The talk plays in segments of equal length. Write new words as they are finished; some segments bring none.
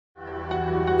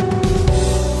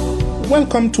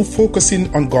Welcome to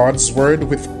Focusing on God's Word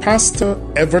with Pastor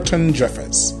Everton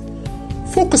Jeffers.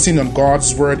 Focusing on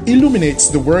God's Word illuminates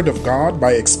the Word of God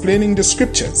by explaining the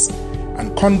Scriptures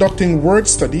and conducting word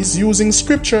studies using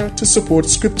Scripture to support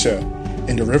Scripture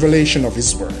in the revelation of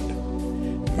His Word.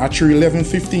 Matthew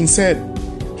 11:15 said,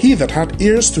 "He that hath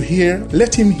ears to hear,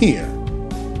 let him hear."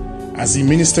 As he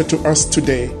ministered to us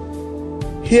today,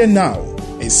 here now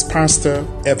is Pastor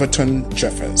Everton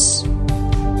Jeffers.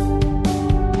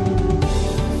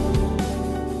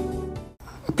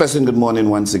 A pleasant good morning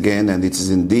once again, and it is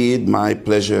indeed my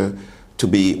pleasure to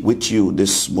be with you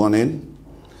this morning.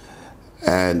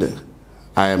 And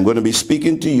I am going to be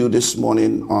speaking to you this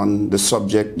morning on the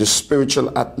subject, the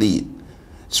spiritual athlete.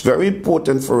 It's very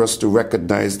important for us to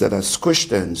recognize that as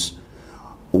Christians,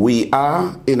 we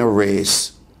are in a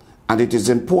race, and it is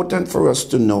important for us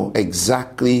to know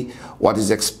exactly what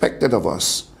is expected of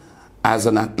us as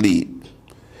an athlete.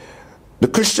 The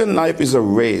Christian life is a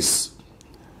race,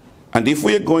 and if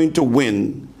we are going to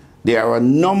win, there are a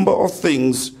number of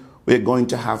things we're going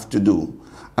to have to do.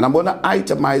 And I'm going to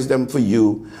itemize them for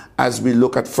you as we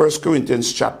look at 1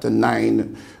 Corinthians chapter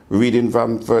 9, reading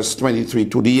from verse 23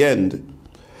 to the end.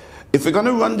 If we're going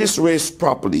to run this race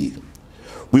properly,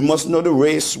 we must know the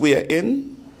race we are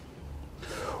in.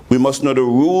 We must know the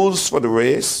rules for the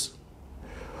race.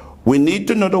 We need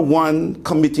to know the one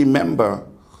committee member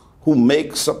who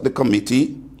makes up the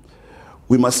committee.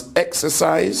 We must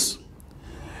exercise.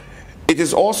 It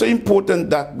is also important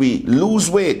that we lose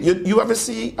weight. You ever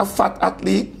see a fat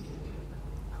athlete?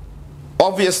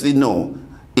 Obviously, no.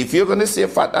 If you're going to see a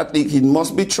fat athlete, he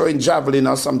must be throwing javelin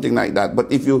or something like that.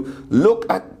 But if you look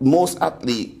at most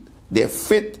athletes, they're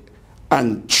fit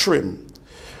and trim.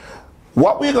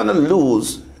 What we're going to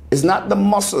lose is not the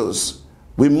muscles.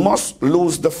 We must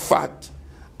lose the fat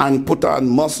and put on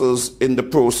muscles in the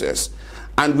process.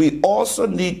 And we also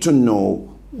need to know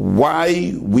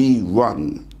why we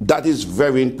run. That is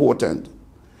very important.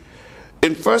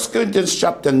 In 1 Corinthians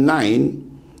chapter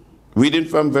 9, reading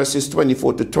from verses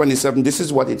 24 to 27, this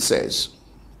is what it says.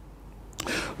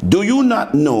 "Do you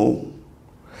not know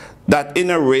that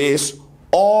in a race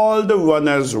all the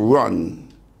runners run,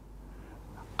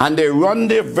 and they run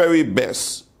their very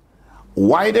best?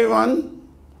 Why they run?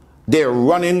 They're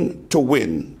running to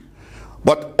win.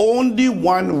 But only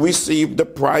one received the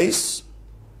prize.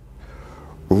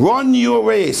 Run your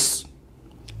race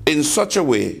in such a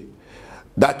way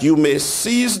that you may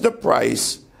seize the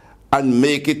prize and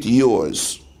make it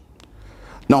yours."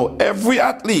 Now, every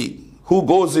athlete who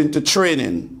goes into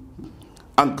training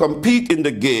and compete in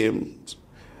the games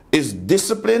is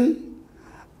disciplined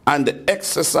and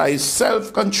exercise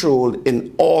self-control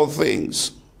in all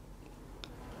things.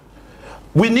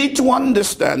 We need to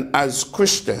understand as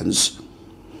Christians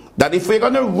that if we're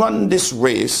going to run this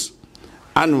race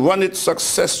and run it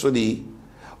successfully,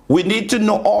 we need to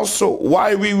know also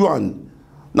why we run.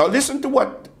 Now listen to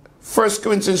what 1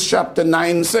 Corinthians chapter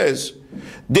 9 says.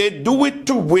 "They do it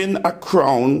to win a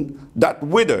crown that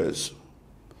withers."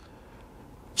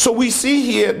 So we see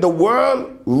here the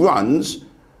world runs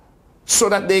so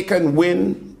that they can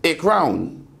win a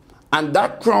crown. And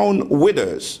that crown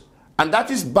withers. And that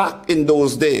is back in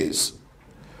those days.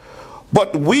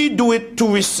 But we do it to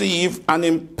receive an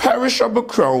imperishable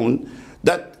crown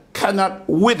that cannot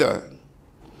wither.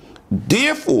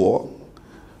 Therefore,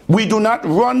 we do not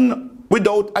run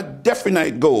without a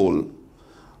definite goal,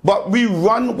 but we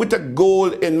run with a goal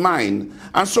in mind.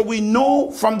 And so we know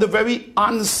from the very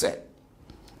onset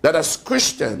that as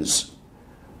Christians,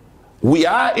 we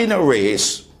are in a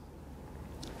race.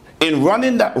 In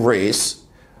running that race,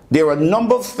 there are a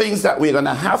number of things that we're going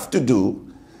to have to do.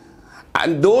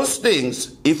 And those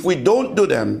things, if we don't do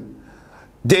them,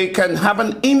 they can have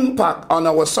an impact on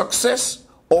our success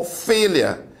or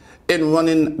failure in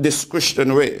running this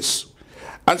Christian race.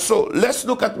 And so let's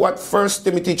look at what 1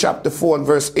 Timothy chapter 4 and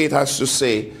verse 8 has to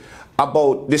say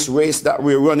about this race that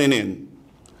we're running in.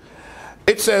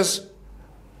 It says,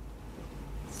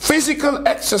 "Physical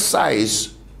exercise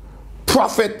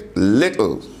profit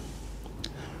little,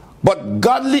 but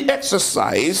godly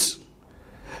exercise,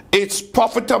 it's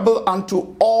profitable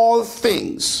unto all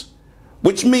things."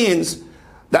 Which means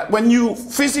that when you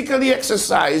physically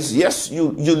exercise, yes,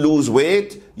 you lose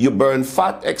weight, you burn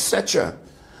fat, etc.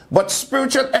 But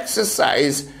spiritual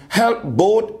exercise helps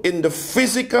both in the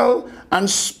physical and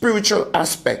spiritual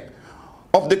aspect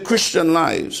of the Christian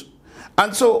lives.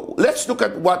 And so let's look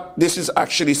at what this is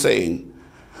actually saying.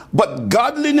 "But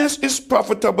godliness is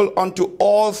profitable unto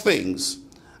all things."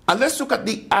 And let's look at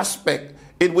the aspect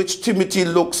in which Timothy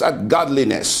looks at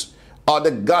godliness, or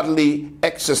the godly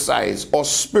exercise, or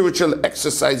spiritual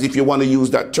exercise, if you want to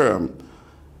use that term.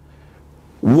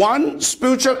 One,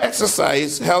 spiritual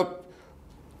exercise help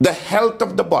the health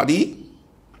of the body,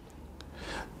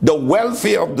 the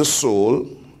welfare of the soul.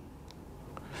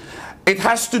 It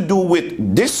has to do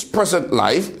with this present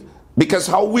life, because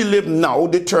how we live now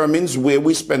determines where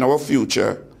we spend our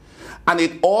future. And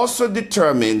it also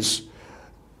determines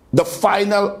the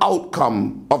final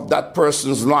outcome of that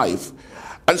person's life.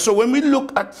 And so when we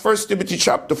look at 1 Timothy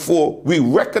chapter 4, we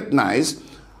recognize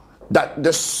that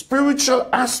the spiritual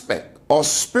aspect or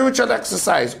spiritual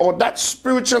exercise or that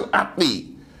spiritual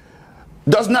athlete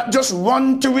does not just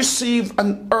run to receive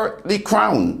an earthly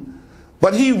crown,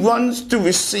 but he runs to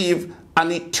receive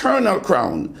an eternal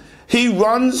crown. He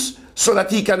runs so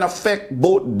that he can affect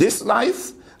both this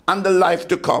life and the life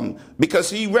to come, because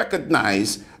he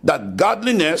recognized that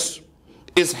godliness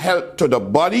is health to the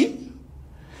body,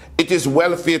 it is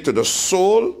welfare to the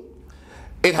soul,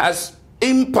 it has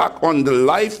impact on the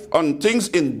life, on things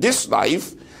in this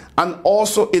life, and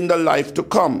also in the life to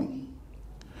come.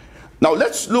 Now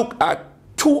let's look at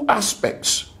two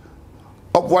aspects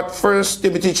of what 1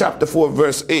 Timothy chapter 4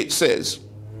 verse 8 says.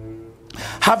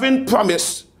 Having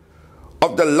promise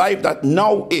of the life that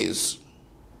now is.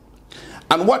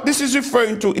 And what this is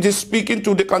referring to, it is speaking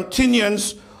to the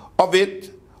continuance of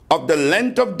it, of the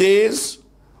length of days,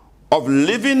 of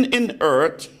living in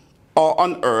earth or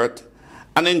on earth,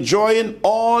 and enjoying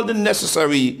all the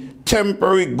necessary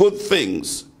temporary good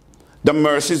things, the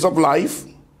mercies of life.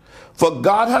 For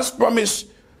God has promised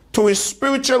to his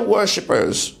spiritual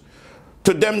worshippers,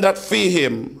 to them that fear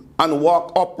him and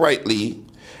walk uprightly,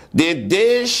 their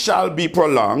days shall be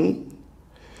prolonged,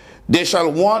 they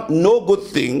shall want no good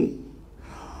thing,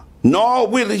 nor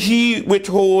will he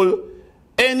withhold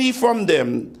any from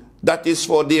them that is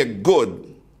for their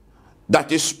good,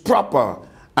 that is proper,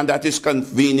 and that is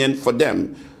convenient for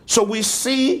them. So we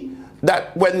see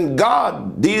that when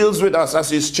God deals with us as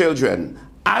his children,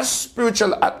 as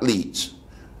spiritual athletes,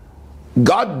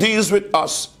 God deals with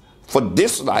us for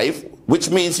this life, which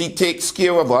means he takes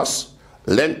care of us,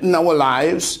 lengthen our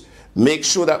lives, make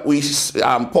sure that we,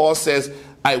 Paul says,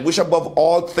 I wish above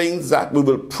all things that we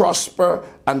will prosper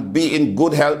and be in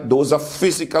good health. Those are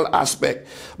physical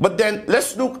aspects. But then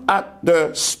let's look at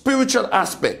the spiritual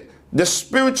aspect. The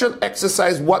spiritual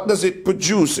exercise, what does it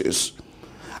produces?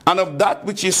 And of that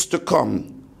which is to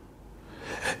come,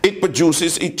 it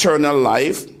produces eternal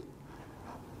life.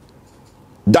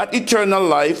 That eternal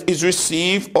life is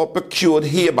received or procured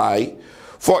hereby,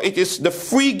 for it is the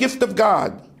free gift of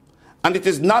God, and it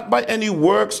is not by any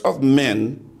works of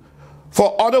men,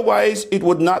 for otherwise it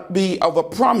would not be of a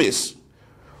promise.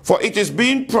 For it is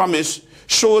being promised,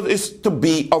 shows it to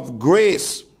be of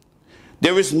grace.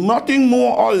 There is nothing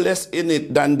more or less in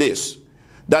it than this,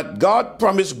 that God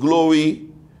promised glory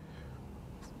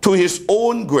to his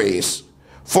own grace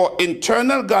for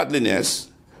internal godliness,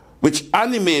 which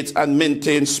animates and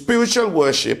maintains spiritual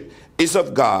worship, is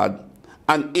of God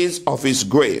and is of his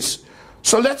grace.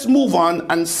 So let's move on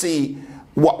and see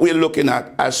what we're looking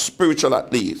at as spiritual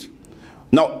athletes.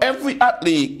 Now, every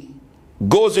athlete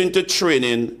goes into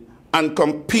training and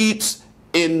competes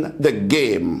in the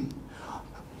game.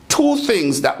 Two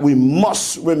things that we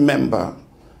must remember.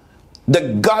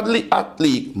 The godly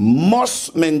athlete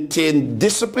must maintain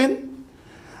discipline,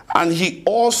 and he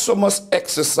also must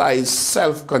exercise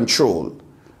self-control.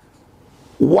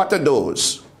 What are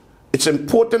those? It's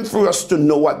important for us to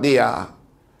know what they are.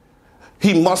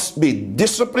 He must be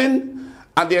disciplined,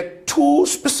 and there are two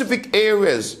specific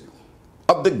areas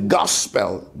of the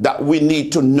gospel that we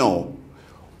need to know.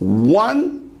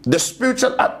 One, the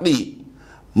spiritual athlete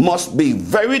must be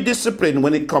very disciplined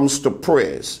when it comes to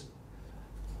prayers.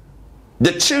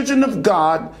 The children of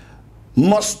God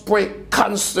must pray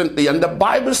constantly, and the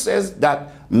Bible says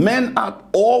that men ought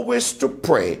always to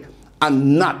pray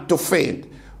and not to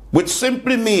faint, which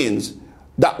simply means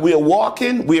that we're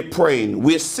walking, we're praying,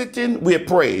 we're sitting, we're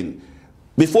praying.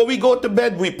 Before we go to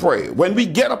bed, we pray. When we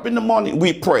get up in the morning,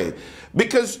 we pray.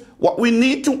 Because what we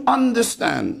need to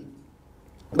understand,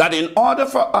 that in order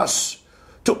for us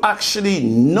to actually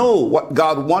know what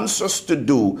God wants us to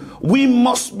do, we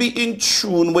must be in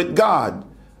tune with God.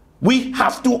 We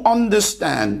have to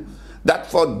understand that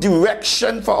for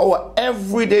direction for our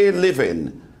everyday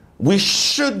living, we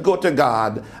should go to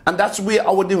God, and that's where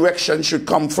our direction should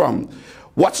come from.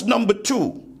 What's number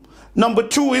two? Number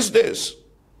two is this: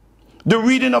 the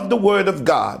reading of the Word of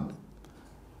God.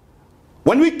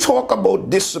 When we talk about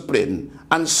discipline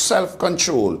and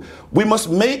self-control, we must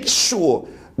make sure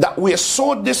that we are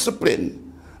so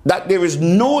disciplined that there is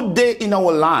no day in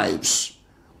our lives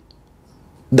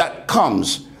that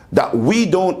comes that we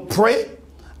don't pray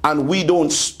and we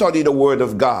don't study the Word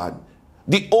of God.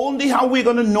 The only how we're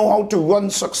going to know how to run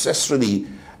successfully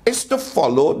is to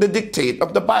follow the dictate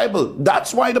of the Bible.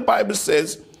 That's why the Bible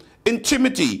says in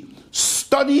Timothy,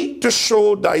 study to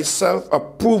show thyself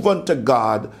approved unto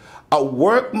God, a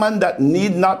workman that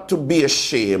need not to be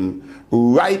ashamed,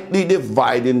 rightly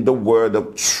dividing the word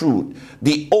of truth.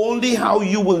 The only how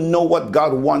you will know what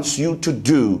God wants you to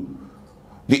do,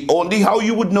 the only how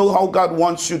you would know how God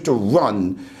wants you to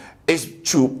run, is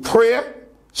through prayer,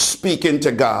 speaking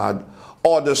to God,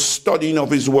 or the studying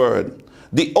of his word.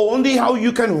 The only how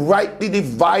you can rightly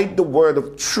divide the word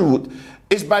of truth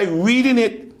is by reading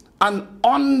it and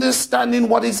understanding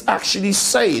what it's actually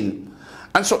saying.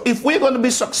 And so if we're going to be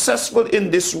successful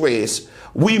in this race,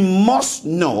 we must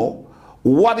know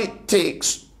what it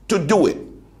takes to do it.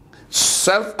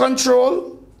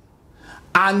 Self-control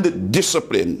and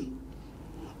discipline.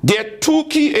 There are two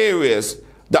key areas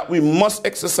that we must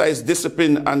exercise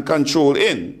discipline and control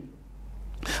in.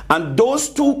 And those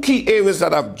two key areas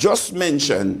that I've just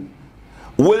mentioned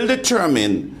will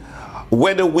determine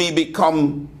whether we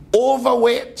become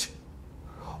overweight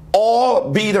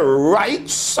or be the right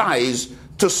size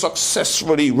to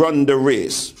successfully run the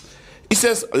race. He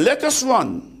says, let us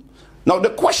run. Now the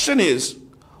question is,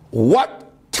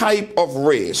 what type of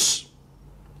race?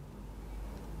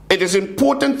 It is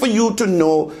important for you to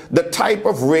know the type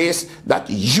of race that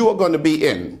you are going to be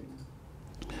in.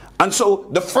 And so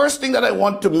the first thing that I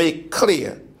want to make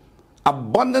clear,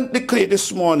 abundantly clear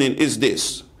this morning, is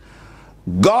this.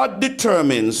 God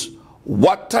determines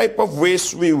what type of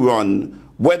race we run,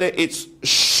 whether it's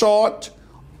short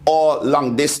or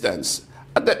long distance.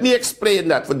 And let me explain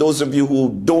that for those of you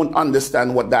who don't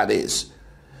understand what that is.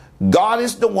 God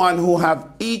is the one who has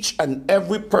each and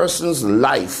every person's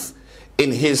life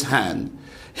in his hand.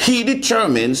 He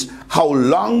determines how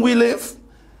long we live,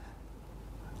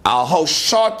 how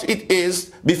short it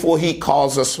is before he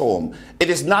calls us home. It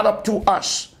is not up to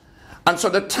us. And so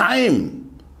the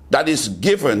time that is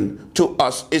given to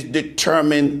us is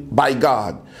determined by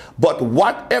God. But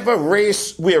whatever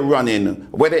race we're running,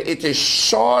 whether it is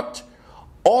short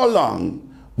or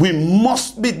long, we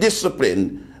must be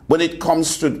disciplined when it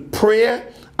comes to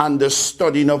prayer and the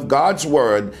studying of God's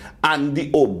word and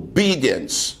the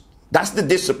obedience. That's the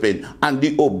discipline and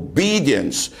the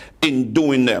obedience in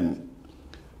doing them.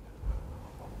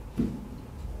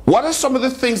 What are some of the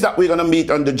things that we're going to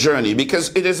meet on the journey?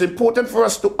 Because it is important for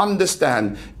us to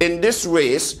understand in this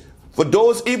race, for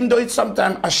those, even though it's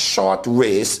sometimes a short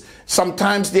race,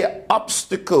 sometimes there are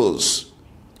obstacles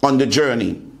on the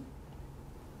journey.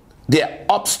 There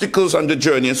are obstacles on the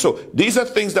journey. And so these are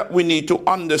things that we need to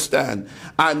understand.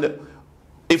 And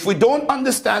if we don't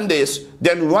understand this,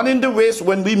 then running the race,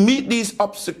 when we meet these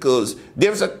obstacles,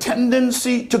 there's a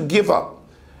tendency to give up.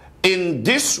 In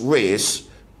this race,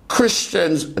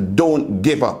 Christians don't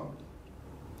give up.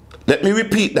 Let me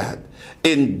repeat that.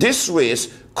 In this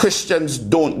race, Christians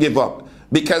don't give up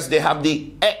because they have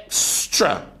the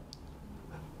extra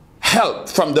help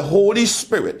from the Holy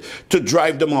Spirit to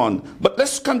drive them on. But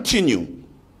let's continue.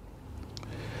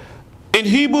 In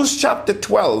Hebrews chapter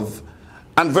 12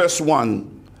 and verse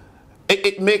 1,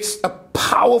 it makes a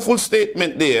powerful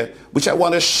statement there, which I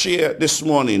want to share this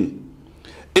morning.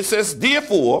 It says,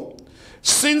 therefore,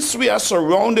 since we are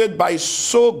surrounded by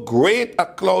so great a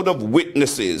cloud of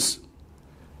witnesses,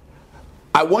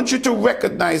 I want you to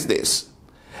recognize this.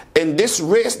 In this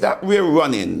race that we're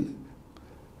running,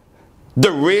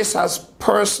 the race has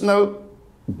personal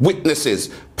witnesses,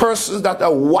 persons that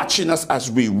are watching us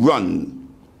as we run.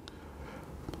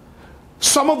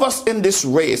 Some of us in this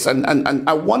race, and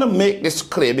I want to make this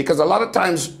clear because a lot of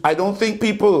times I don't think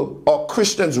people or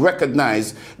Christians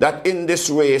recognize that in this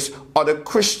race other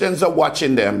Christians are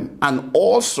watching them, and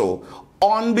also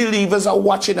unbelievers are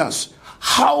watching us.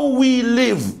 How we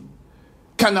live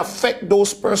can affect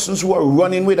those persons who are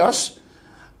running with us,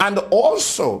 and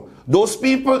also those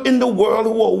people in the world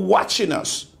who are watching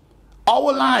us.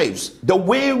 Our lives, the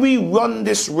way we run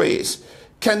this race,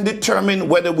 can determine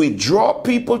whether we draw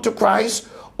people to Christ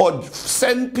or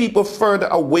send people further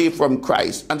away from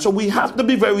Christ. And so we have to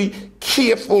be very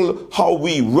careful how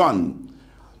we run.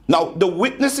 Now, the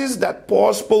witnesses that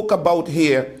Paul spoke about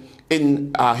here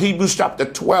in Hebrews chapter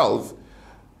 12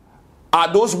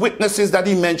 are those witnesses that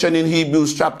he mentioned in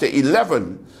Hebrews chapter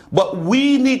 11. But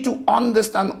we need to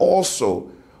understand also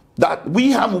that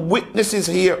we have witnesses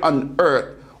here on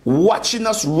earth watching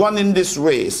us running this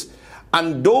race.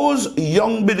 And those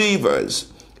young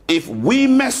believers, if we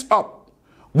mess up,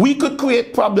 we could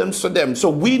create problems for them. So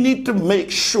we need to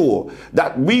make sure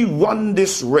that we run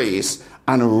this race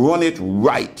and run it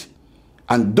right.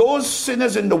 And those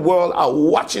sinners in the world are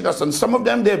watching us. And some of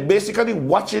them, they're basically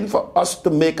watching for us to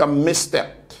make a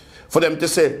misstep. For them to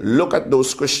say, look at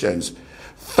those Christians.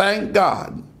 Thank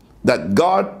God that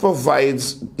God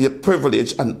provides the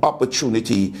privilege and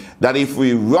opportunity that if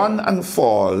we run and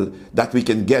fall, that we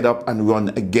can get up and run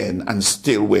again and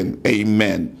still win.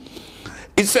 Amen.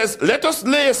 It says, let us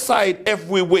lay aside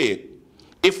every weight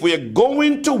if we are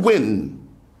going to win.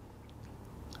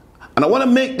 And I want to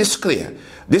make this clear.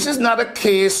 This is not a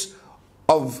case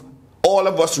of all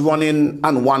of us running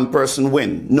and one person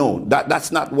win. No,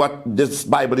 that's not what this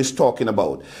Bible is talking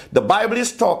about. The Bible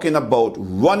is talking about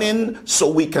running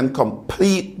so we can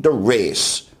complete the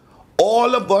race.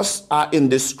 All of us are in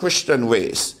this Christian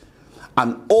race.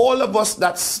 And all of us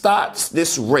that starts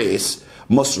this race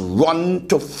must run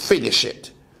to finish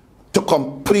it, to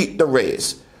complete the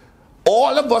race.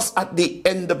 All of us at the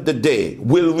end of the day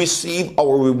will receive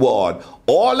our reward.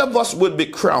 All of us will be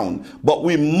crowned, but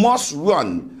we must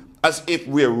run as if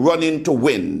we're running to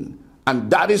win. And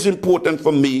that is important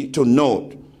for me to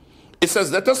note. It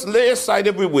says, let us lay aside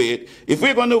every weight. If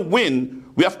we're going to win,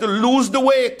 we have to lose the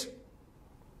weight.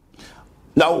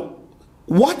 Now,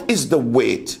 what is the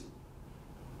weight?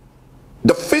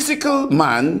 The physical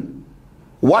man,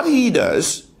 what he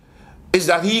does is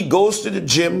that he goes to the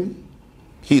gym,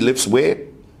 he lifts weight,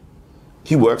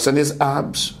 he works on his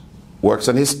abs, works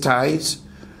on his thighs,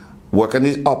 work on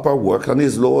his upper, work on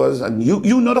his lowers, and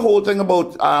you know the whole thing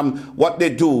about what they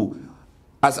do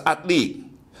as athlete.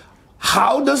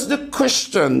 How does the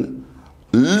Christian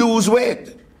lose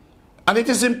weight? And it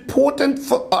is important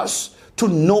for us to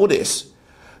know this.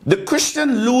 The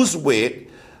Christian lose weight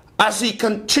as he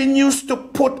continues to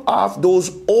put off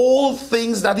those old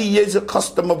things that he is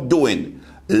accustomed of doing.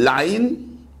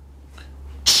 Lying,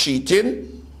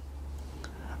 cheating,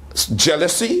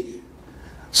 jealousy,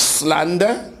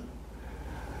 slander,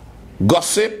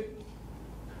 gossip,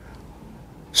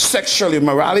 sexual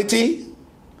immorality,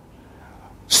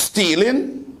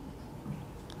 stealing,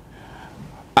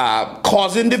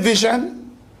 causing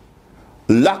division,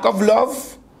 lack of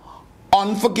love,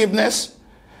 unforgiveness.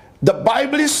 The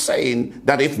Bible is saying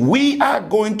that if we are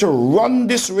going to run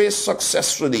this race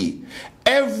successfully,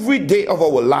 every day of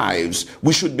our lives,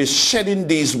 we should be shedding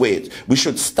these weights. We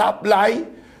should stop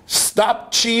lying,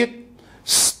 stop cheat,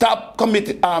 stop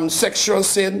committing sexual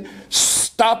sin,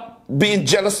 stop being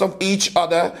jealous of each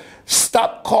other,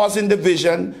 stop causing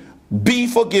division, be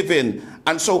forgiving.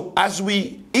 And so as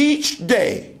we each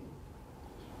day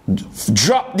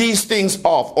drop these things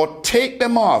off or take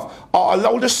them off or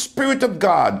allow the Spirit of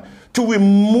God to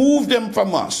remove them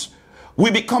from us,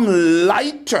 we become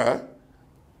lighter.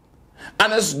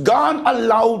 And as God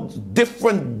allowed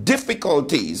different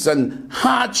difficulties and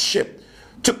hardship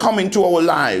to come into our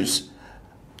lives,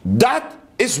 that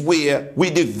is where we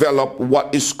develop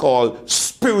what is called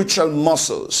spiritual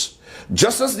muscles.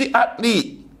 Just as the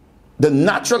athlete, the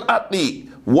natural athlete,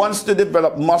 wants to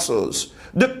develop muscles,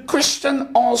 the Christian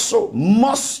also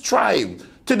must strive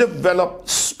to develop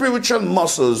spiritual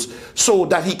muscles so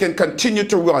that he can continue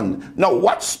to run. Now,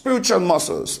 what spiritual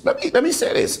muscles? Let me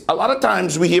say this. A lot of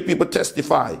times we hear people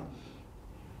testify.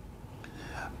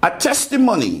 A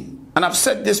testimony, and I've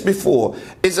said this before,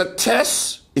 is a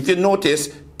test, if you notice,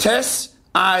 test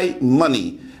I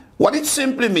money. What it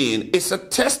simply means, it's a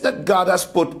test that God has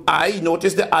put I,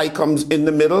 notice the I comes in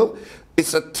the middle.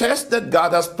 It's a test that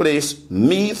God has placed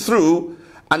me through,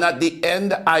 and at the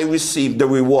end I receive the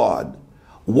reward.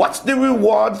 What's the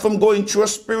reward from going through a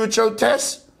spiritual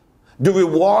test? The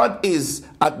reward is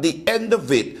at the end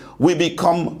of it, we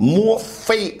become more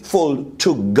faithful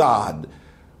to God.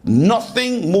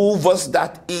 Nothing moves us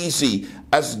that easy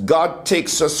as God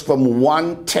takes us from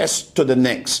one test to the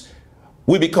next.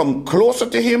 We become closer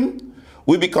to Him,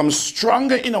 we become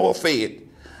stronger in our faith,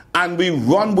 and we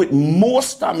run with more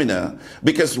stamina,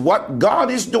 because what God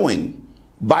is doing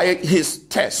by His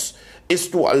tests is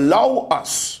to allow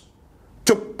us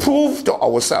to prove to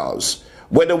ourselves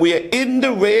whether we are in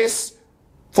the race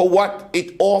for what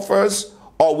it offers,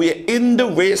 or we are in the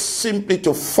race simply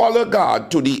to follow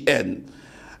God to the end.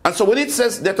 And so when it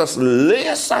says let us lay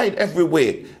aside every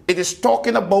weight, it is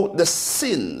talking about the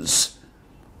sins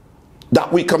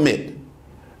that we commit.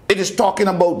 It is talking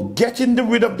about getting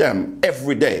rid of them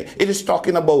every day. It is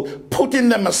talking about putting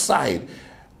them aside.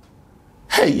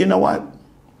 Hey, you know what?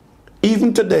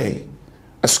 Even today,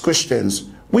 as Christians,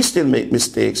 we still make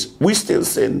mistakes. We still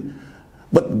sin.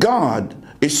 But God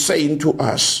is saying to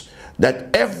us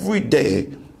that every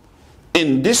day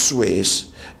in this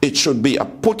race, it should be a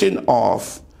putting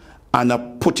off and a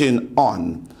putting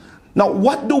on. Now,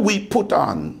 what do we put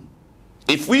on?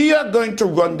 If we are going to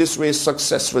run this race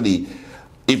successfully,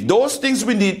 if those things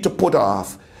we need to put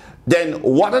off, then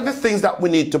what are the things that we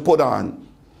need to put on?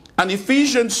 And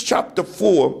Ephesians chapter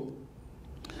 4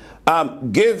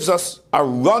 gives us a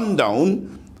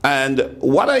rundown, and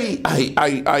what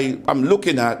I'm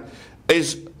looking at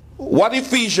is what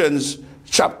Ephesians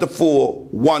chapter 4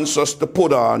 wants us to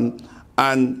put on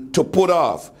and to put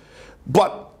off.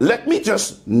 But let me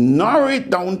just narrow it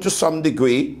down to some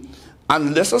degree,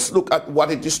 and let us look at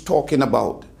what it is talking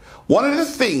about. One of the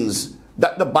things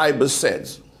that the Bible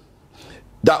says,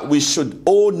 that we should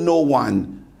owe no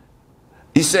one.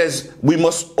 He says we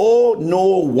must owe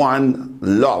no one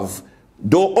love.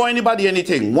 Don't owe anybody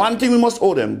anything. One thing we must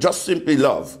owe them, just simply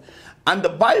love. And the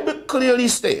Bible clearly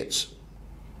states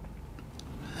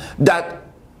that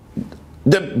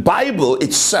the Bible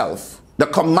itself, the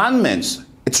commandments,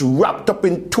 it's wrapped up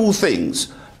in two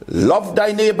things. Love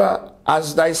thy neighbor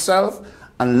as thyself,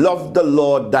 and love the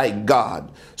Lord thy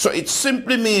God. So it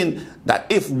simply means that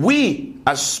if we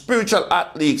as spiritual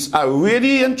athletes are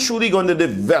really and truly going to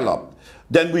develop,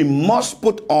 then we must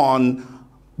put on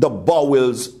the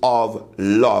bowels of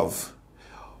love.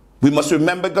 We must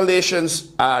remember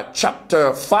Galatians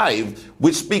chapter 5,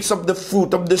 which speaks of the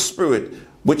fruit of the Spirit,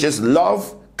 which is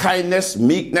love, kindness,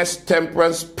 meekness,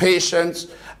 temperance, patience,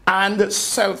 and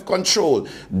self-control.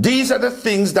 These are the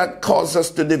things that cause us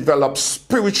to develop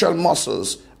spiritual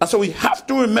muscles. And so we have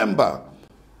to remember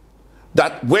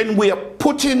that when we are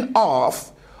putting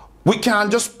off, we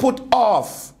can't just put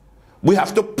off. We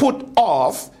have to put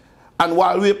off, and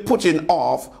while we're putting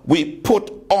off, we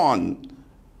put on.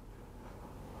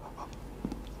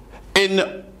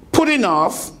 In putting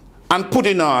off and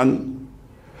putting on,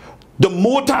 the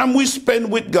more time we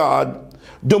spend with God,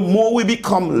 the more we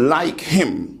become like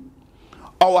him.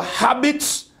 Our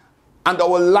habits and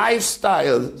our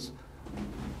lifestyles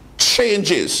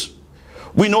changes.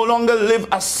 We no longer live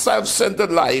a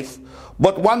self-centered life,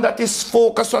 but one that is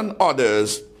focused on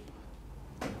others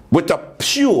with a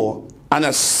pure and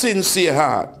a sincere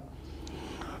heart.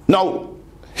 Now,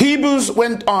 Hebrews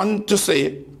went on to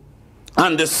say,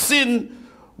 and the sin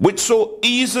which so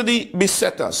easily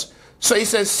beset us. So he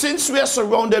says, since we are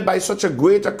surrounded by such a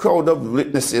greater crowd of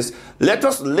witnesses, let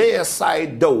us lay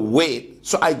aside the weight.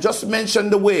 So I just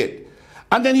mentioned the weight.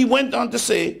 And then he went on to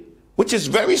say, which is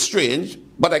very strange,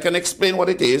 but I can explain what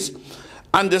it is.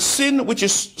 And the sin which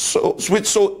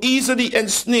so easily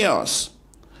ensnares.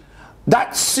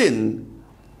 That sin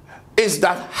is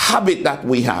that habit that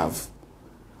we have.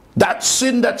 That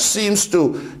sin that seems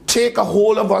to take a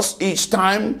hold of us each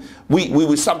time.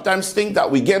 We sometimes think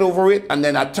that we get over it, and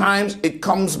then at times it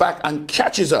comes back and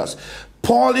catches us.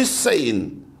 Paul is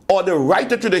saying, or the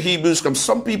writer to the Hebrews, because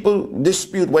some people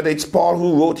dispute whether it's Paul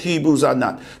who wrote Hebrews or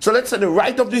not. So let's say the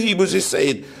writer of the Hebrews is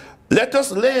saying, let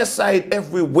us lay aside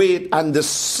every weight and the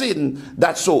sin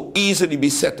that so easily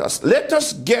beset us. Let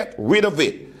us get rid of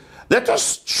it. Let us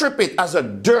strip it as a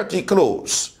dirty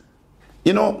clothes.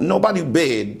 You know, nobody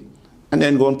bathe and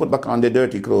then go and put back on the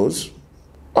dirty clothes.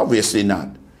 Obviously not.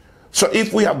 So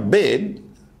if we have bathed,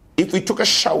 if we took a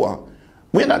shower,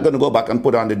 we're not going to go back and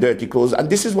put on the dirty clothes. And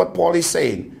this is what Paul is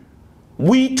saying.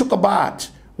 We took a bath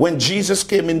when Jesus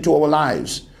came into our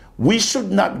lives. We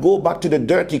should not go back to the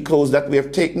dirty clothes that we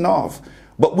have taken off,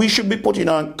 but we should be putting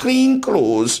on clean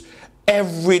clothes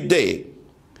every day.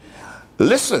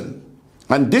 Listen,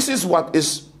 and this is what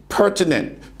is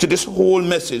pertinent to this whole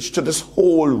message, to this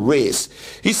whole race.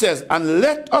 He says, and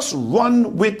let us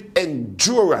run with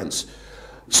endurance.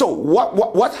 So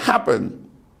what happened?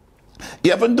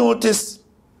 You ever notice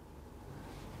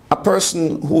a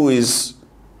person who is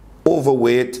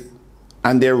overweight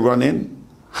and they're running?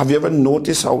 Have you ever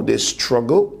noticed how they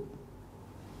struggle?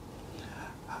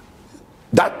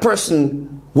 That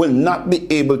person will not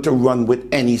be able to run with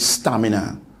any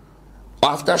stamina.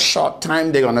 After a short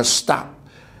time, they're going to stop.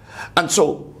 And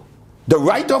so the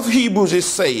writer of Hebrews is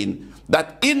saying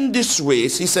that in this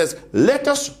race, he says, let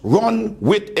us run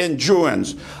with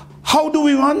endurance. How do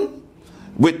we run?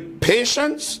 With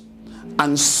patience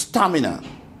and stamina.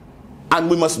 And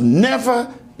we must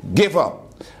never give up.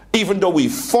 Even though we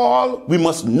fall, we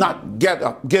must not give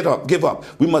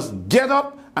up. We must get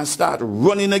up and start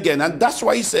running again. And that's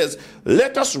why he says,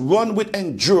 let us run with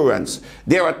endurance.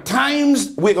 There are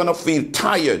times we're going to feel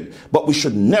tired, but we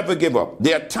should never give up.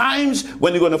 There are times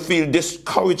when we're going to feel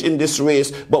discouraged in this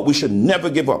race, but we should never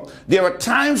give up. There are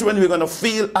times when we're going to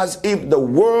feel as if the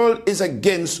world is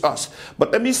against us.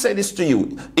 But let me say this to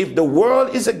you. If the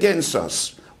world is against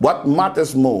us, what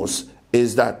matters most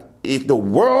is that if the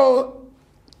world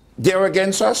they're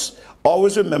against us,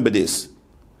 always remember this.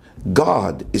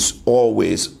 God is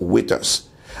always with us.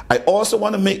 I also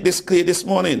want to make this clear this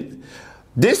morning.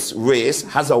 This race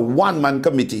has a one-man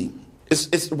committee.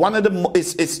 It's one of the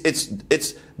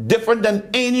it's different than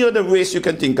any other race you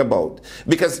can think about,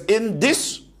 because in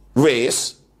this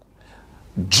race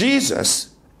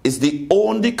Jesus is the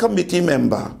only committee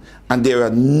member and there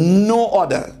are no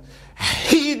other.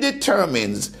 He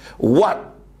determines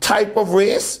what type of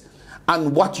race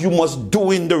and what you must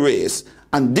do in the race,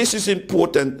 and this is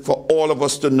important for all of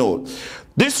us to know.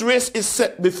 This race is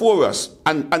set before us,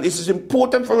 and it is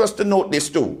important for us to note this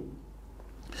too.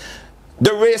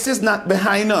 The race is not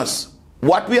behind us.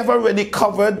 What we have already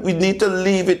covered, we need to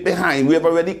leave it behind. We have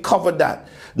already covered that.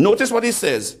 Notice what he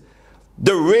says.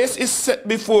 The race is set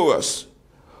before us.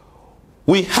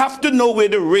 We have to know where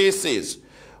the race is.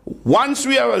 Once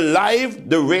we are alive,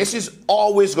 the race is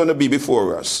always going to be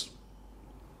before us.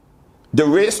 The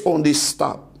race only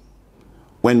stops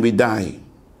when we die.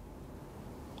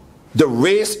 The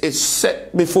race is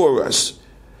set before us.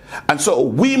 And so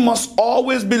we must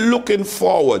always be looking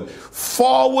forward.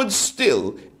 Forward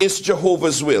still is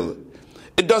Jehovah's will.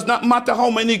 It does not matter how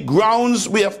many grounds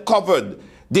we have covered.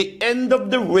 The end of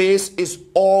the race is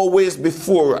always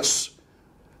before us.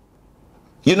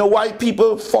 You know why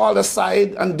people fall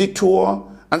aside and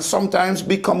detour and sometimes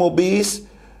become obese?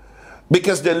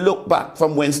 Because they look back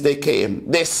from whence they came.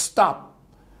 They stop.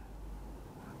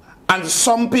 And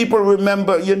some people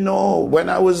remember, you know, when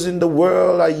I was in the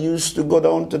world, I used to go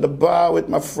down to the bar with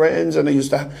my friends and I used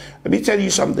to... Let me tell you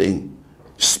something.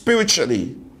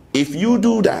 Spiritually, if you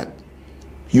do that,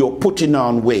 you're putting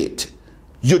on weight.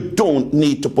 You don't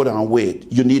need to put on weight.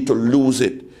 You need to lose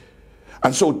it.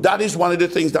 And so that is one of the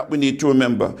things that we need to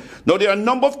remember. Now, there are a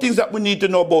number of things that we need to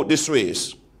know about this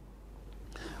race.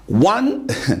 One,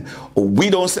 we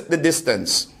don't set the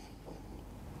distance.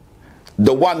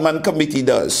 The one-man committee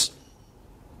does.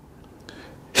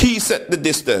 He set the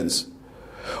distance.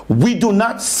 We do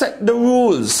not set the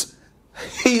rules.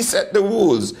 He set the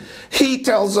rules. He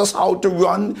tells us how to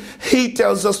run. He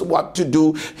tells us what to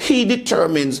do. He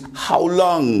determines how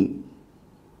long.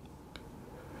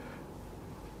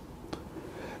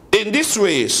 In this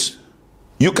race,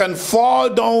 you can fall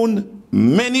down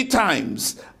many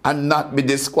times and not be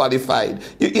disqualified.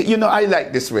 You know, I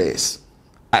like this race.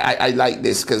 I like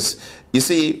this because, you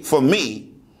see, for me,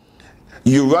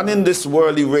 you run in this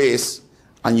worldly race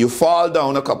and you fall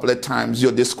down a couple of times,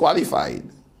 you're disqualified.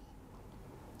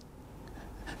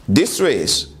 This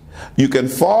race, you can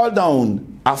fall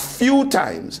down a few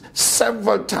times,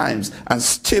 several times, and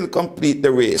still complete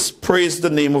the race. Praise the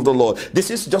name of the Lord. This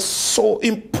is just so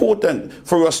important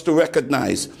for us to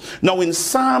recognize. Now in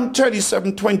Psalm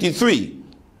 37:23,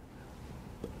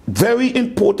 very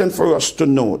important for us to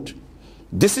note,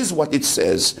 this is what it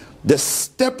says. The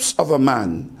steps of a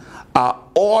man are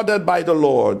ordered by the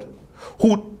Lord,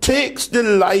 who takes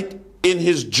delight in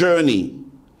his journey.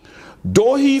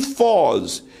 Though he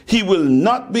falls, he will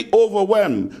not be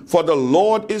overwhelmed, for the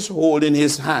Lord is holding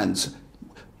his hands.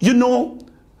 You know,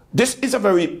 this is a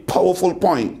very powerful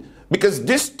point, because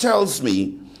this tells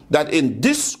me that in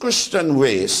this Christian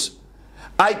race,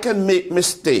 I can make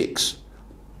mistakes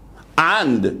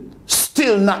and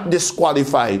still not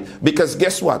disqualified, because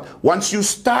guess what? Once you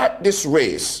start this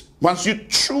race, once you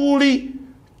truly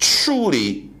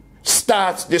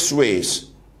start this race,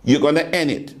 you're going to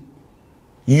end it.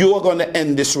 You are going to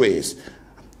end this race.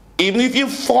 Even if you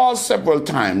fall several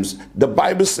times, the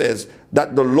Bible says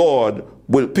that the Lord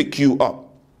will pick you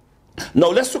up. Now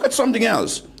let's look at something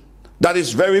else that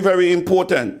is very, very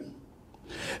important.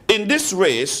 In this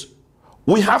race,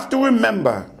 we have to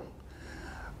remember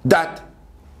that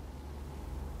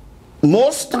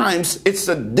most times it's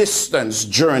a distance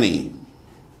journey.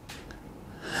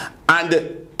 And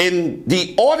in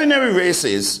the ordinary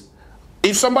races,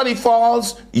 if somebody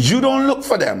falls, you don't look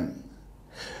for them.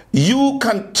 You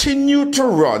continue to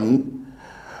run,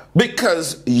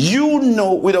 because you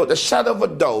know without a shadow of a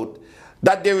doubt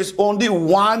that there is only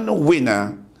one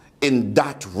winner in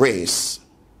that race.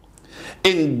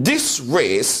 In this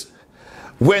race,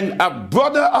 when a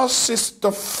brother or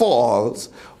sister falls,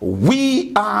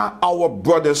 we are our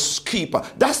brother's keeper.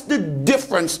 That's the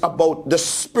difference about the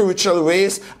spiritual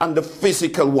race and the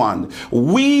physical one.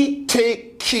 We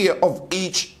take care of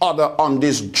each other on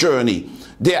this journey.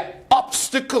 There are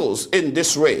obstacles in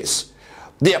this race.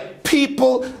 There are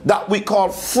people that we call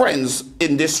friends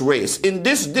in this race. In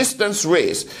this distance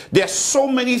race, there are so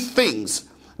many things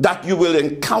that you will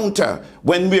encounter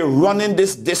when we're running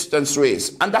this distance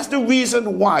race. And that's the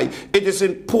reason why it is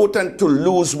important to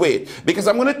lose weight. Because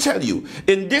I'm going to tell you,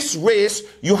 in this race,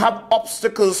 you have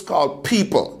obstacles called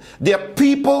people. There are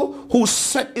people who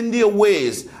set in their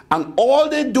ways, and all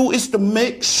they do is to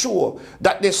make sure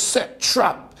that they set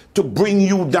trap to bring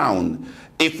you down.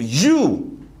 if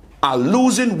you are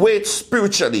losing weight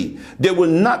spiritually, they will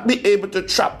not be able to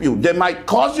trap you. They might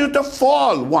cause you to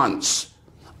fall once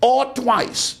or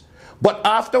twice, but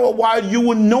after a while you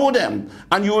will know them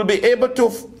and you will be able to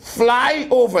fly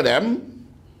over them,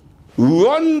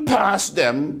 run past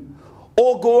them,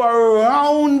 or go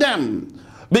around them,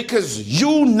 because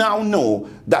you now know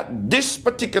that this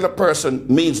particular person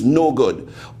means no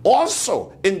good.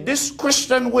 Also, in this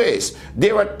Christian ways,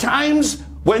 there are times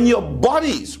when your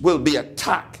bodies will be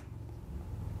attacked.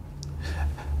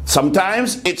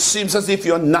 Sometimes it seems as if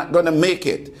you're not going to make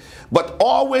it. But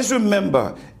always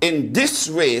remember, in this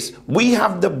race, we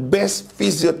have the best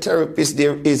physiotherapist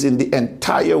there is in the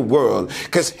entire world,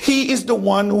 because he is the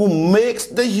one who makes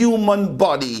the human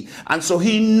body. And so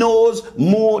he knows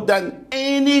more than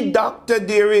any doctor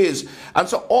there is. And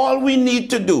so all we need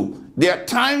to do, there are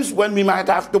times when we might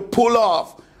have to pull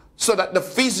off so that the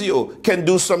physio can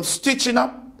do some stitching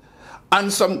up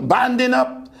and some banding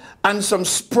up and some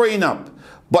spraying up.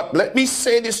 But let me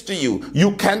say this to you.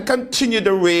 You can continue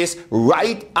the race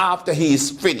right after he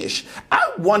is finished.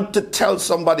 I want to tell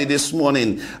somebody this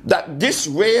morning that this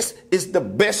race is the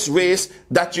best race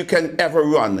that you can ever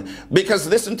run. Because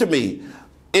listen to me.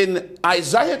 In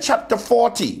Isaiah chapter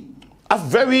 40, a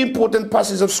very important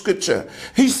passage of scripture,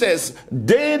 he says,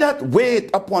 they that wait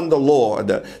upon the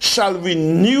Lord shall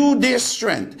renew their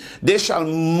strength. They shall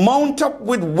mount up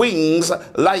with wings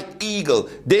like eagle.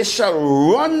 They shall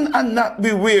run and not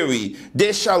be weary.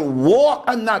 They shall walk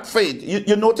and not faint.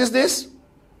 You notice this?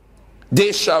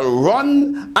 They shall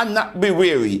run and not be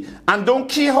weary. And don't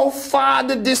care how far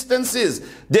the distance is,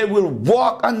 they will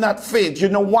walk and not faint. You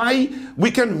know why we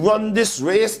can run this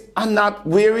race and not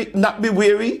be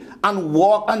weary, and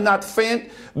walk and not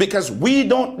faint? Because we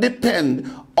don't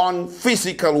depend on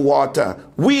physical water.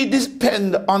 We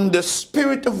depend on the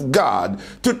Spirit of God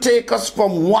to take us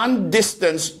from one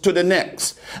distance to the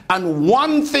next. And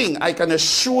one thing I can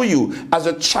assure you as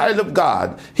a child of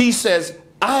God, he says,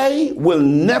 I will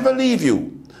never leave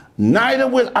you, neither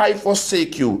will I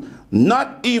forsake you,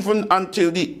 not even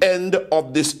until the end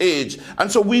of this age.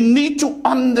 And so we need to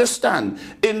understand,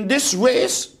 in this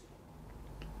race,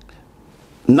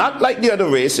 not like the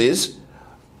other races,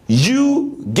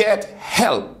 you get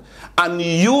help. And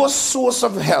your source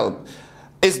of help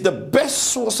is the best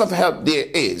source of help there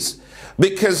is,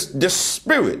 because the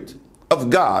Spirit of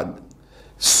God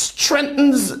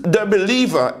strengthens the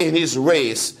believer in his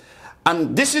race.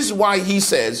 And this is why he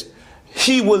says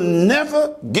he will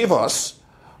never give us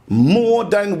more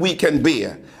than we can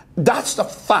bear. That's the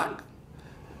fact.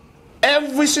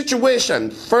 Every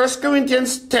situation, 1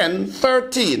 Corinthians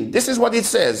 10:13, this is what it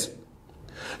says.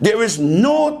 There is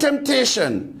no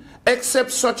temptation except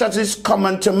such as is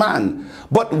common to man.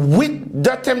 But with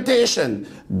the temptation,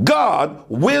 God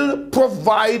will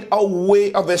provide a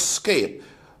way of escape.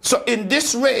 So in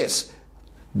this race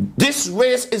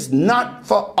is not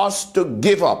for us to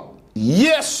give up.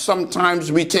 Yes,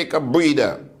 sometimes we take a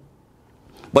breather,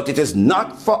 but it is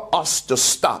not for us to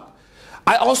stop.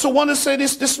 I also want to say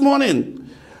this morning,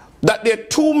 that there are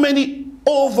too many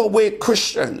overweight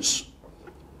Christians.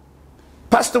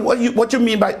 Pastor, what do you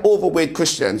mean by overweight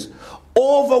Christians?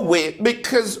 Overweight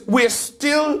because we're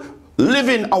still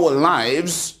living our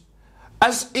lives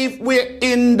as if we're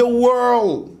in the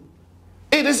world.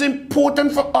 It is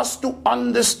important for us to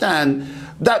understand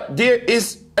that there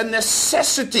is a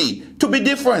necessity to be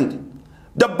different.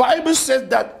 The Bible says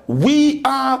that we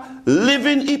are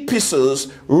living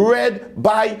epistles read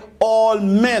by all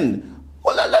men.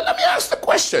 Well, let me ask the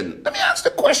question. Let me ask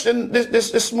the question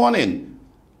this morning.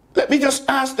 Let me just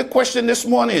ask the question this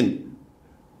morning.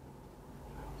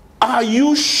 Are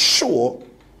you sure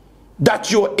that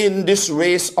you're in this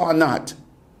race or not?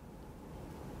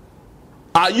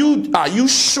 Are you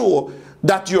sure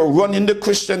that you're running the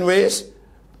Christian race?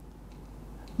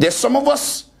 There's some of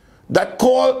us that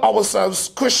call ourselves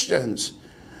Christians,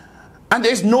 and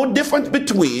there's no difference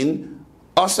between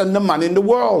us and the man in the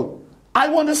world. I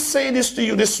want to say this to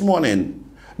you this morning.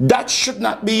 That should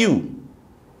not be you.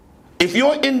 If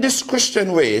you're in this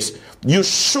Christian race, you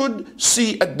should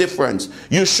see a difference.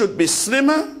 You should be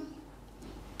slimmer,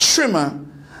 trimmer,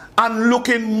 and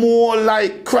looking more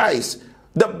like Christ,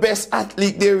 the best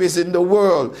athlete there is in the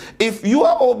world. If you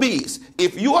are obese,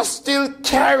 if you are still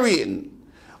carrying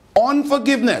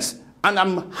unforgiveness, and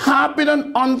I'm harping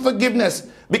on unforgiveness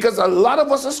because a lot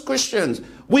of us as Christians,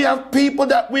 we have people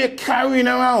that we're carrying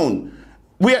around.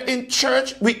 We are in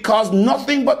church, we cause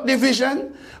nothing but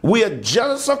division. We are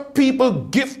jealous of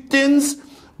people's giftings.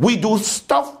 We do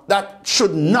stuff that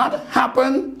should not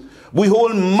happen. We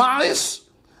hold malice,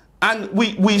 and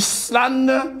we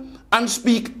slander and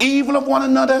speak evil of one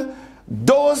another.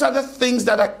 those are the things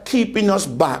that are keeping us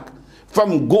back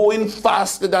from going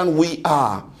faster than we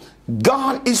are.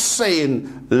 God is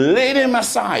saying, lay them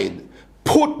aside.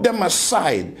 Put them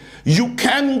aside. You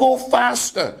can go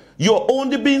faster. You're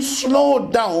only being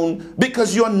slowed down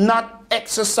because you're not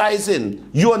exercising.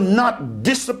 You're not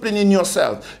disciplining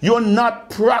yourself. You're not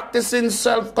practicing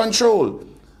self-control.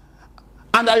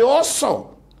 And I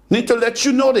also need to let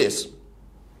you know this,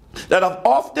 that I've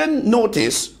often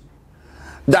noticed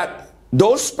that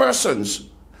those persons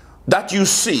that you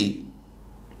see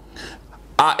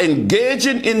are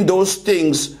engaging in those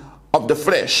things of the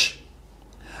flesh.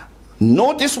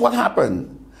 Notice what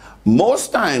happened.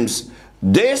 Most times,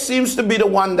 they seems to be the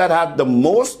one that have the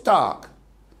most talk.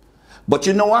 But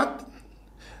you know what?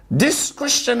 This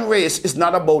Christian race is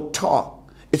not about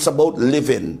talk. It's about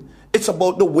living. It's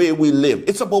about the way we live.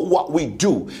 It's about what we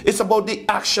do. It's about the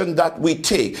action that we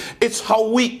take. It's how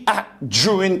we act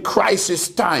during crisis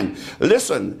time.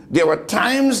 Listen, there are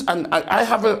times, and I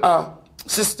have a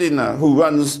sister who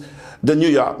runs the New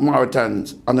York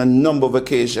Marathons on a number of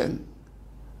occasions.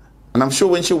 And I'm sure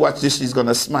when she watches this, she's going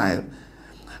to smile.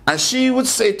 And she would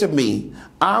say to me,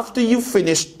 after you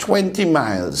finish 20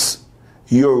 miles,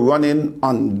 you're running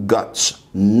on guts,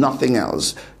 nothing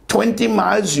else. 20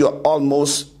 miles, you're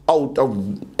almost out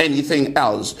of anything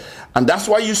else. And that's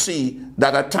why you see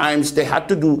that at times they have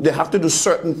to do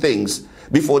certain things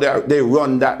before they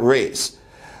run that race.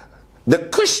 The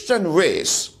Christian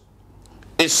race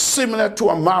is similar to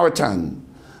a marathon.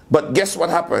 But guess what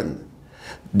happened?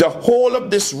 The whole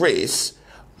of this race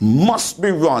must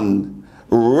be run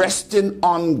resting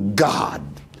on God.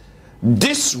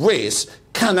 This race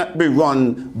cannot be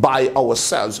run by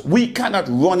ourselves. We cannot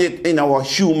run it in our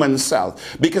human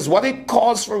self, because what it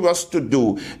calls for us to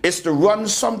do is to run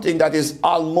something that is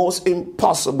almost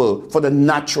impossible for the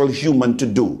natural human to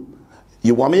do.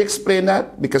 You want me to explain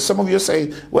that? Because some of you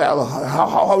say, well,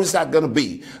 how is that going to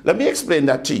be? Let me explain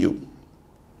that to you.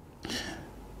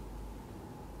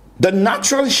 The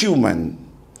natural human,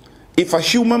 if a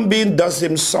human being does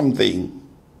him something,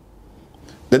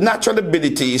 the natural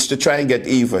ability is to try and get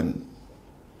even.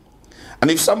 And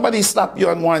if somebody slapped you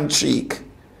on one cheek,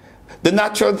 the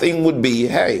natural thing would be,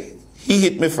 hey, he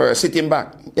hit me first, hit him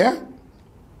back. Yeah?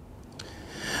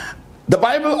 The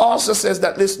Bible also says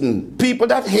that, listen, people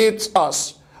that hate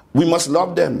us, we must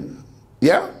love them.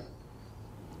 Yeah?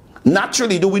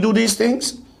 Naturally, do we do these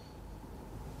things?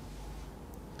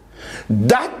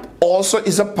 That also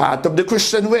is a part of the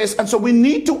Christian race. And so we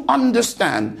need to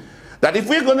understand that if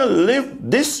we're going to live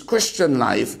this Christian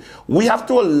life, we have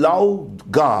to allow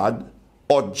God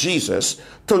or Jesus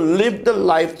to live the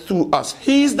life through us.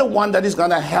 He's the one that is going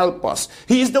to help us.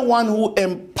 He's the one who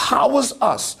empowers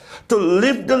us to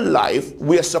live the life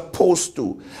we're supposed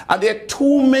to. And there are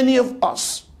too many of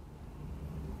us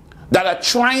that are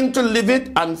trying to live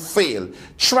it and fail,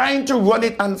 trying to run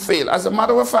it and fail. As a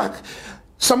matter of fact,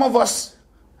 some of us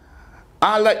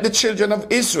are like the children of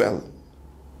Israel.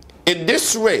 In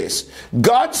this race,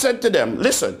 God said to them,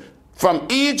 listen, from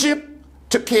Egypt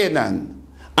to Canaan,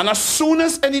 and as soon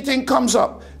as anything comes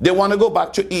up, they want to go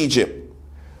back to Egypt.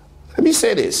 Let me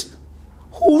say this.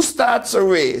 Who starts a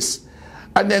race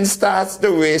and then starts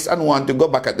the race and want to go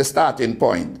back at the starting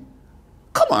point?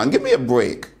 Come on, give me a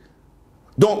break.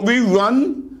 Don't we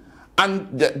run and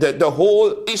the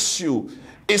whole issue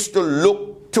is to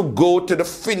look to go to the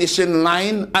finishing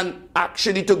line and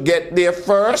actually to get there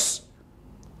first?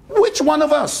 Which one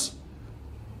of us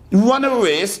run a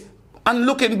race and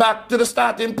looking back to the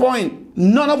starting point?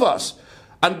 None of us.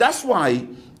 And that's why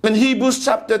in Hebrews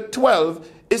chapter 12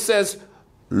 it says,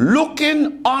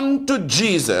 looking unto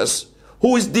Jesus,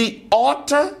 who is the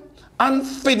author and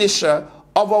finisher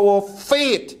of our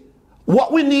faith.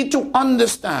 What we need to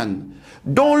understand,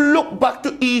 don't look back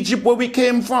to Egypt where we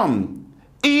came from.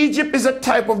 Egypt is a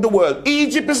type of the world.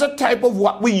 Egypt is a type of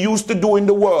what we used to do in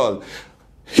the world.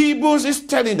 Hebrews is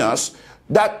telling us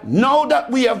that now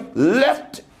that we have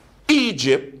left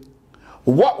Egypt,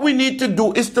 what we need to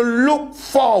do is to look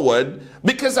forward,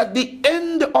 because at the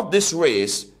end of this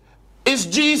race is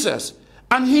Jesus,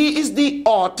 and he is the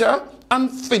author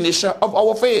and finisher of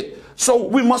our faith. So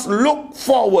we must look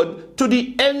forward to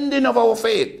the ending of our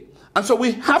faith. And so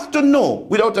we have to know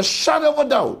without a shadow of a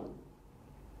doubt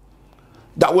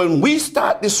that when we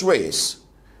start this race,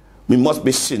 we must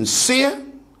be sincere,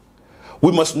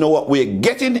 we must know what we're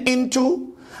getting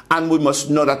into, and we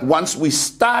must know that once we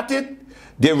start it,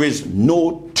 there is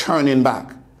no turning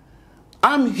back.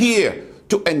 I'm here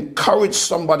to encourage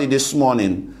somebody this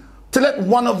morning, to let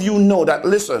one of you know that,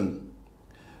 listen,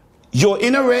 you're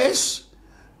in a race,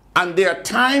 and there are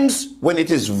times when it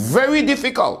is very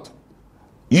difficult.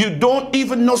 You don't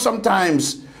even know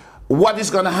sometimes what is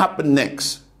going to happen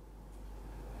next.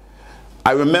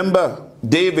 I remember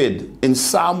David in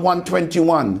Psalm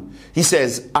 121. He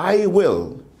says, I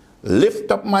will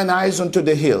lift up mine eyes unto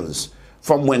the hills,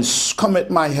 from whence cometh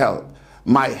my help.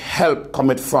 My help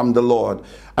cometh from the Lord.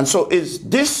 And so is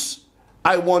this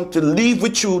I want to leave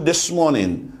with you this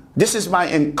morning. This is my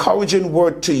encouraging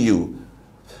word to you.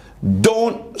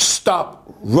 Don't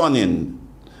stop running.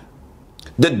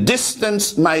 The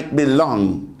distance might be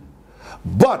long,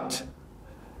 but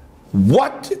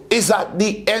what is at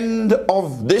the end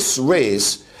of this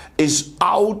race is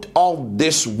out of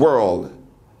this world.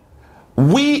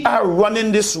 We are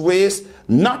running this race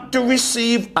not to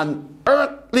receive an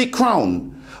earthly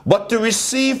crown, but to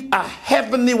receive a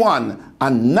heavenly one.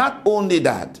 And not only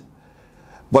that,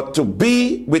 but to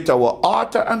be with our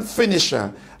author and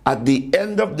finisher at the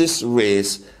end of this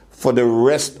race for the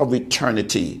rest of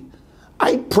eternity.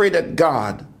 I pray that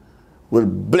God will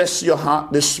bless your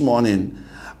heart this morning.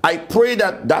 I pray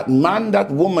that that man, that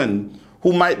woman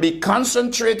who might be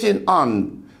concentrating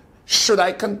on, should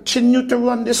I continue to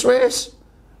run this race?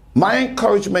 My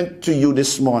encouragement to you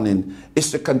this morning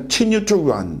is to continue to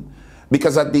run,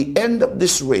 because at the end of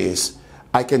this race,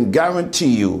 I can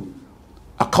guarantee you,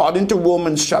 according to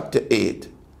Romans chapter 8,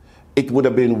 it would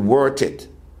have been worth it.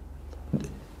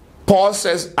 Paul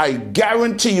says, I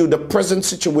guarantee you the present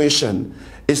situation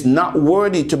is not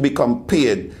worthy to be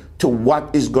compared to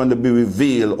what is going to be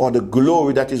revealed, or the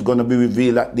glory that is going to be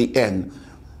revealed at the end.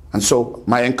 And so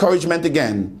my encouragement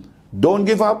again, don't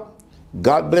give up.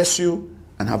 God bless you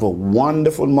and have a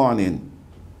wonderful morning.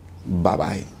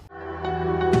 Bye-bye.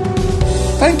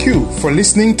 Thank you for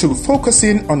listening to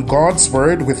Focusing on God's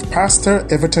Word with Pastor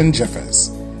Everton Jeffers,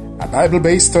 a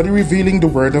Bible-based study revealing the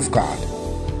Word of God.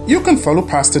 You can follow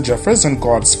Pastor Jeffers on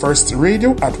God's First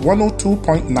Radio at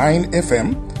 102.9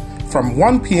 FM from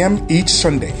 1 p.m. each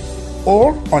Sunday,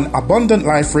 or on Abundant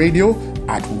Life Radio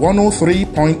at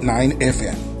 103.9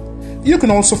 FM. You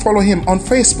can also follow him on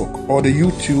Facebook or the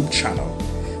YouTube channel.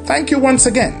 Thank you once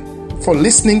again for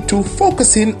listening to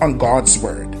Focusing on God's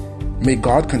Word. May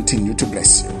God continue to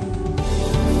bless you.